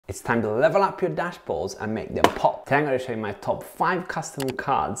It's time to level up your dashboards and make them pop. Today I'm going to show you my top 5 custom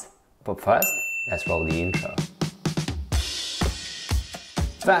cards, but first, let's roll the intro.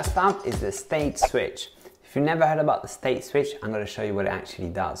 First up is the state switch. If you've never heard about the state switch, I'm going to show you what it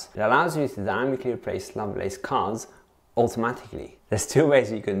actually does. It allows you to dynamically replace Lovelace cards automatically. There's 2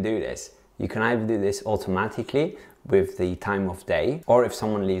 ways you can do this. You can either do this automatically with the time of day, or if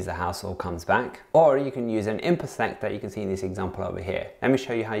someone leaves the house or comes back, or you can use an input selector. You can see in this example over here. Let me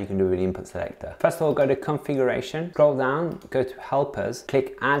show you how you can do it with the input selector. First of all, go to configuration, scroll down, go to helpers,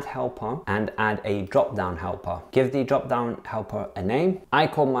 click add helper and add a drop down helper. Give the drop down helper a name. I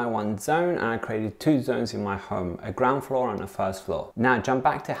called my one zone and I created 2 zones in my home, a ground floor and a first floor. Now jump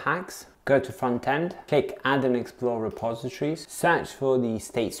back to hacks. Go to front end, click add and explore repositories, search for the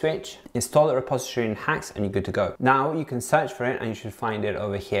state switch, install the repository in hacks and you're good to go. Now you can search for it and you should find it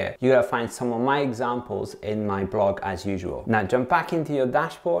over here. You're gonna find some of my examples in my blog as usual. Now jump back into your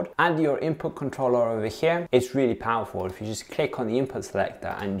dashboard, add your input controller over here. It's really powerful. If you just click on the input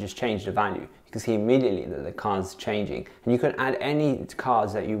selector and just change the value, you can see immediately that the card's changing. And you can add any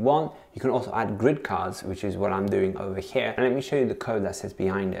cards that you want. You can also add grid cards, which is what I'm doing over here. And let me show you the code that sits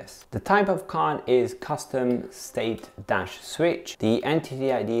behind this. The type of card is custom state dash switch. The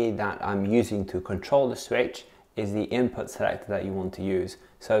entity ID that I'm using to control the switch is the input selector that you want to use.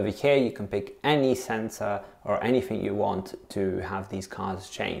 So over here, you can pick any sensor or anything you want to have these cards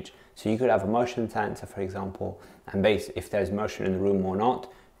change. So you could have a motion sensor, for example, and if there's motion in the room or not,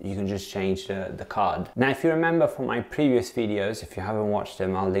 you can just change the card. Now, if you remember from my previous videos, if you haven't watched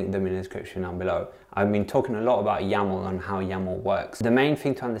them, I'll link them in the description down below. I've been talking a lot about YAML and how YAML works. The main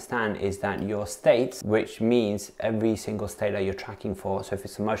thing to understand is that your states, which means every single state that you're tracking for, so if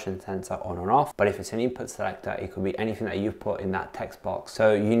it's a motion sensor on or off, but if it's an input selector, it could be anything that you've put in that text box.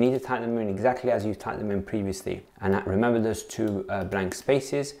 So you need to type them in exactly as you typed them in previously. And remember those 2 blank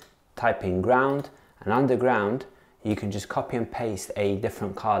spaces, type in ground, and under ground, you can just copy and paste a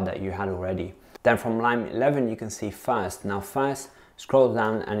different card that you had already. Then from line 11, you can see first. Now first, scroll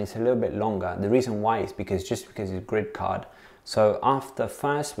down and it's a little bit longer. The reason why is because it's a grid card. So after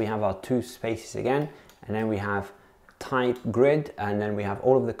first, we have our 2 spaces again, and then we have type grid, and then we have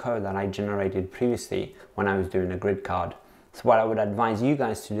all of the code that I generated previously when I was doing a grid card. So what I would advise you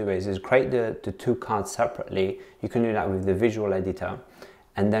guys to do is create the 2 cards separately. You can do that with the visual editor.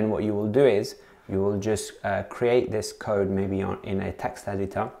 And then what you will do is, you will just create this code maybe in a text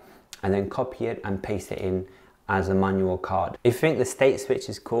editor and then copy it and paste it in as a manual card. If you think the state switch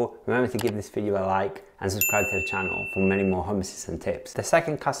is cool, remember to give this video a like and subscribe to the channel for many more Home Assistant tips. The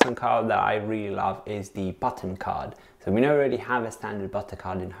second custom card that I really love is the button card. So we know we already have a standard button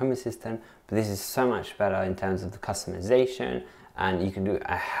card in Home Assistant, but this is so much better in terms of the customization, and you can do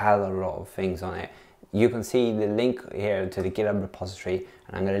a hell of a lot of things on it. You can see the link here to the GitHub repository,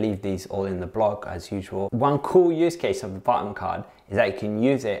 and I'm going to leave these all in the blog as usual. One cool use case of the button card is that you can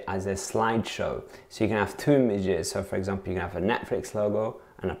use it as a slideshow. So you can have 2 images. So for example, you can have a Netflix logo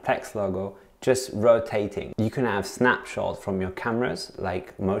and a Plex logo just rotating. You can have snapshots from your cameras,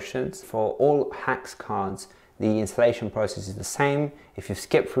 like motions. For all hacks cards, the installation process is the same. If you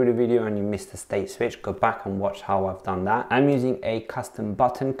skip through the video and you missed the state switch, go back and watch how I've done that. I'm using a custom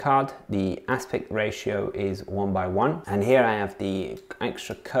button card. The aspect ratio is 1:1. And here I have the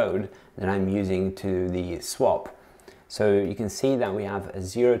extra code that I'm using to the swap. So you can see that we have a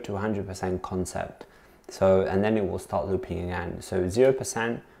 0 to 100% concept. So, and then it will start looping again. So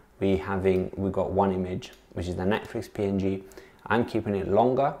 0%, we got 1 image, which is the Netflix PNG. I'm keeping it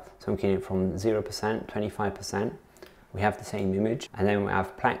longer, so I'm keeping it from 0%, 25%. We have the same image, and then we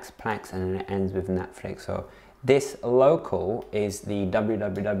have Plex, and then it ends with Netflix. So this local is the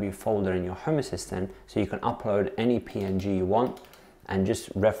www folder in your Home Assistant, so you can upload any PNG you want and just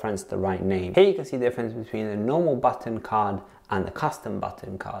reference the right name. Here you can see the difference between the normal button card and the custom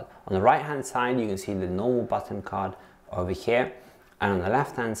button card. On the right hand side, you can see the normal button card over here, and on the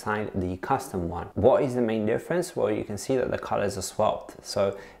left hand side, the custom one. What is the main difference? Well, you can see that the colors are swapped.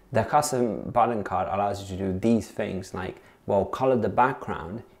 So the custom button card allows you to do these things like, well, color the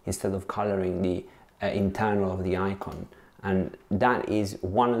background instead of coloring the internal of the icon. And that is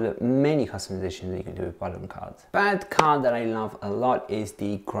one of the many customizations that you can do with button cards. Third card that I love a lot is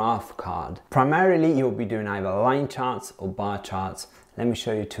the graph card. Primarily, you'll be doing either line charts or bar charts. Let me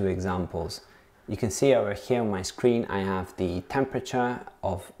show you 2 examples. You can see over here on my screen, I have the temperature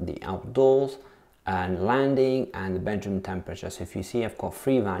of the outdoors and landing and the bedroom temperature. So if you see, I've got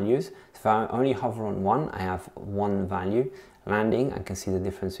 3 values. So if I only hover on one, I have 1 value. Landing, I can see the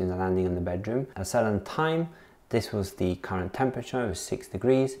difference between the landing and the bedroom. At a certain time, this was the current temperature, it was 6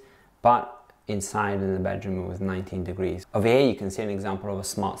 degrees. But inside in the bedroom it was 19 degrees. Over here you can see an example of a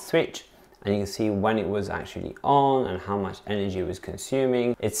smart switch, and you can see when it was actually on and how much energy it was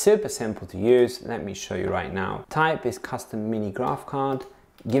consuming. It's super simple to use. Let me show you right now. Type is custom mini graph card.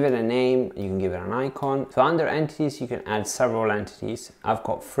 Give it a name, you can give it an icon. So under entities, you can add several entities. I've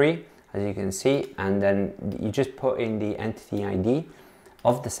got 3, as you can see, and then you just put in the entity ID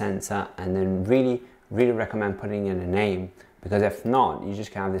of the sensor, and then really recommend putting in a name, because if not, you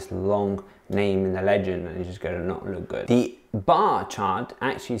just can have this long name in the legend and it's just going to not look good. The bar chart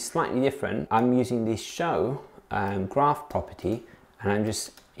actually is slightly different. I'm using this show graph property, and I'm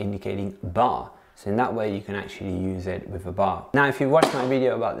just indicating bar. So in that way you can actually use it with a bar. Now if you watched my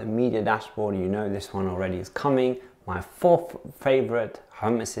video about the media dashboard, you know this one already is coming. My 4th favorite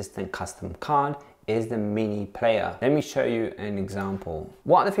Home Assistant custom card is the mini player. Let me show you an example.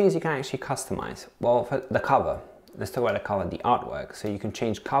 What are the things you can actually customize? Well, for the cover, let's talk about the cover, the artwork. So you can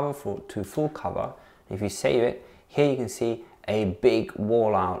change cover to full cover. If you save it, here you can see a big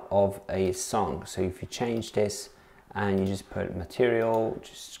wall out of a song. So if you change this and you just put material,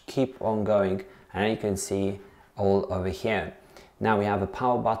 just keep on going, and you can see all over here. Now we have a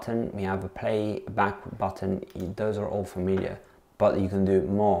power button, we have a play back button. Those are all familiar, but you can do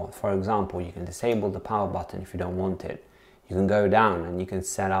more. For example, you can disable the power button if you don't want it. You can go down and you can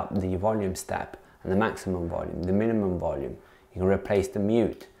set up the volume step and the maximum volume, the minimum volume. You can replace the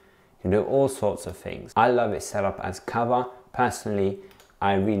mute. You can do all sorts of things. I love it set up as cover. Personally,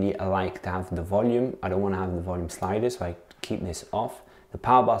 I really like to have the volume. I don't want to have the volume slider, so I keep this off. The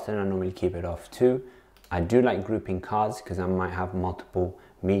power button, I normally keep it off too. I do like grouping cards because I might have multiple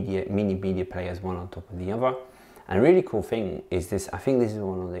mini media players, one on top of the other. And a really cool thing is this, I think this is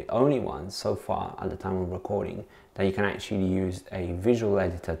one of the only ones so far at the time of recording that you can actually use a visual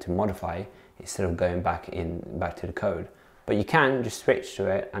editor to modify instead of going back to the code. But you can just switch to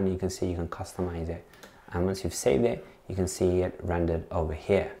it and you can see you can customize it. And once you've saved it, you can see it rendered over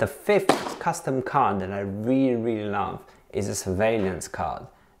here. The 5th custom card that I really love is a surveillance card.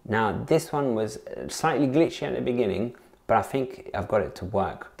 Now this one was slightly glitchy at the beginning, but I think I've got it to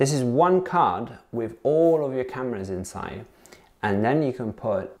work. This is one card with all of your cameras inside, and then you can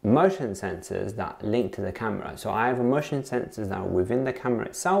put motion sensors that link to the camera. So I have a motion sensors that are within the camera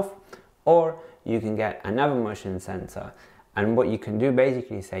itself, or you can get another motion sensor. And what you can do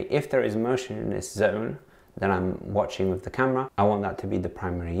basically is say, if there is motion in this zone that I'm watching with the camera, I want that to be the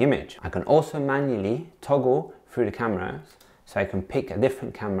primary image. I can also manually toggle through the cameras, so I can pick a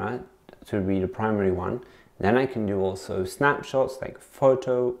different camera to be the primary one. Then I can do also snapshots like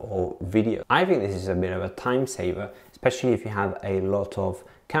photo or video. I think this is a bit of a time saver, especially if you have a lot of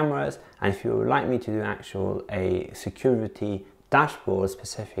cameras, and if you would like me to do a security dashboard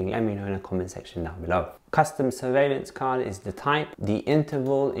specific, let me know in the comment section down below. Custom surveillance card is the type. The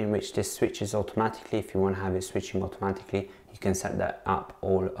interval in which this switches automatically, if you want to have it switching automatically, you can set that up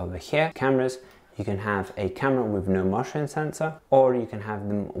all over here. Cameras, you can have a camera with no motion sensor, or you can have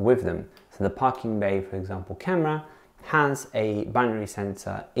them with them. So the parking bay, for example, camera has a binary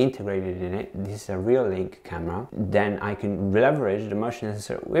sensor integrated in it. This is a Reolink camera. Then I can leverage the motion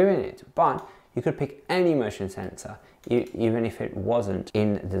sensor within it, but you could pick any motion sensor, even if it wasn't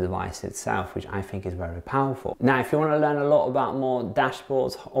in the device itself, which I think is very powerful. Now, if you want to learn a lot about more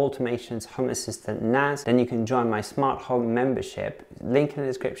dashboards, automations, Home Assistant NAS, then you can join my Smart Home membership, link in the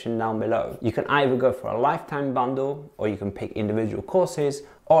description down below. You can either go for a lifetime bundle, or you can pick individual courses,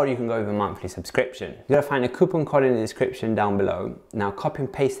 or you can go with a monthly subscription. You're gonna find a coupon code in the description down below. Now copy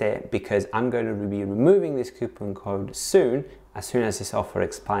and paste it, because I'm going to be removing this coupon code soon as this offer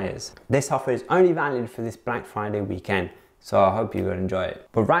expires. This offer is only valid for this Black Friday weekend, so I hope you will enjoy it.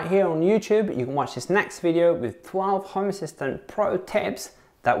 But right here on YouTube, you can watch this next video with 12 Home Assistant Pro tips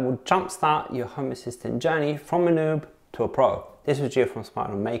that will jumpstart your Home Assistant journey from a noob to a pro. This was Gio from Smart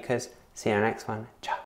Home Makers. See you in the next one. Ciao.